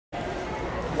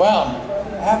Well,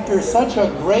 after such a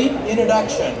great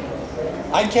introduction,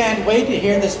 I can't wait to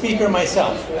hear the speaker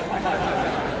myself.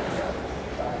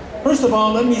 First of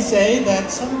all, let me say that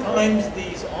sometimes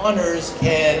these honors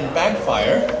can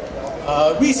backfire.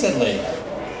 Recently,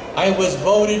 I was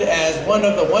voted as one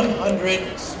of the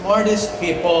 100 smartest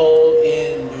people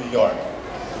in New York.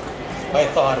 I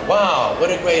thought, wow,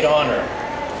 what a great honor.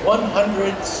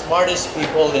 100 smartest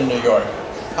people in New York.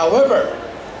 However,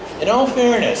 in all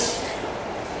fairness,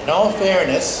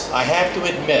 I have to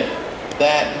admit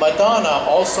that Madonna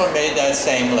also made that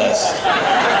same list.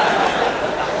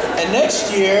 And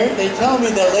next year, they tell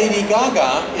me that Lady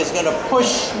Gaga is going to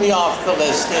push me off the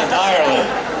list entirely.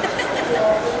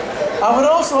 I would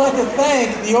also like to thank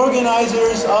the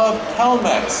organizers of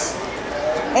Telmex.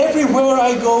 Everywhere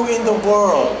I go in the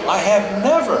world, I have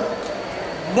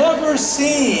never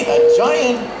seen a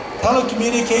giant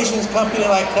telecommunications company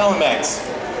like Telmex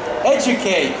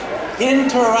educate,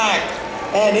 interact,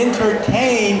 and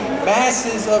entertain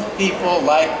masses of people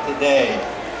like today.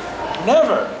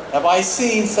 Never have I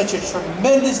seen such a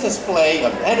tremendous display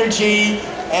of energy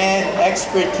and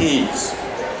expertise.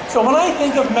 So when I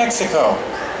think of Mexico,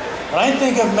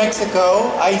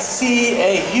 I see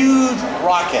a huge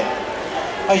rocket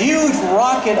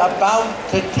about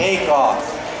to take off.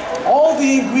 All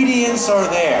the ingredients are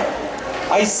there.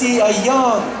 I see a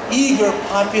young, eager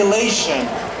population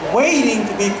waiting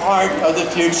to be part of the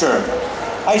future.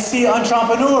 I see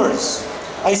entrepreneurs.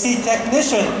 I see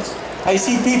technicians. I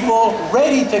see people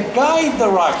ready to guide the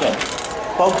rocket.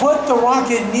 But what the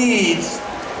rocket needs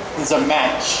is a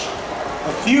match,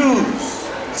 a fuse,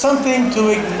 something to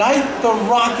ignite the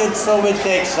rocket so it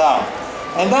takes off.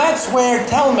 And that's where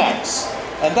Telmex,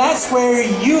 and that's where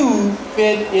you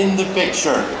fit in the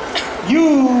picture.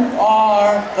 You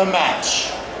are the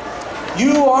match.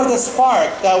 You are the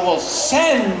spark that will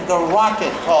send the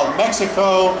rocket called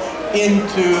Mexico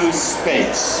into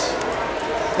space.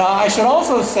 Now, I should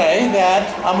also say that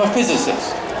I'm a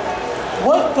physicist.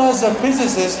 What does a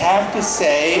physicist have to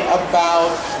say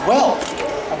about wealth,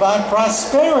 about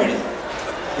prosperity?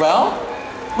 Well,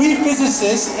 we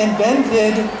physicists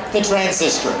invented the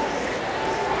transistor.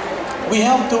 We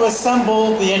helped to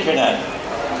assemble the internet.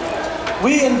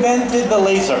 We invented the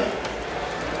laser.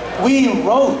 We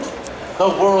wrote the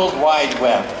World Wide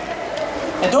Web.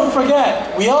 And don't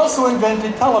forget, we also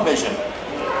invented television.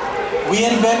 We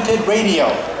invented radio,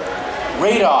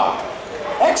 radar,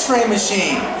 X-ray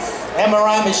machines,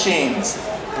 MRI machines.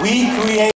 We created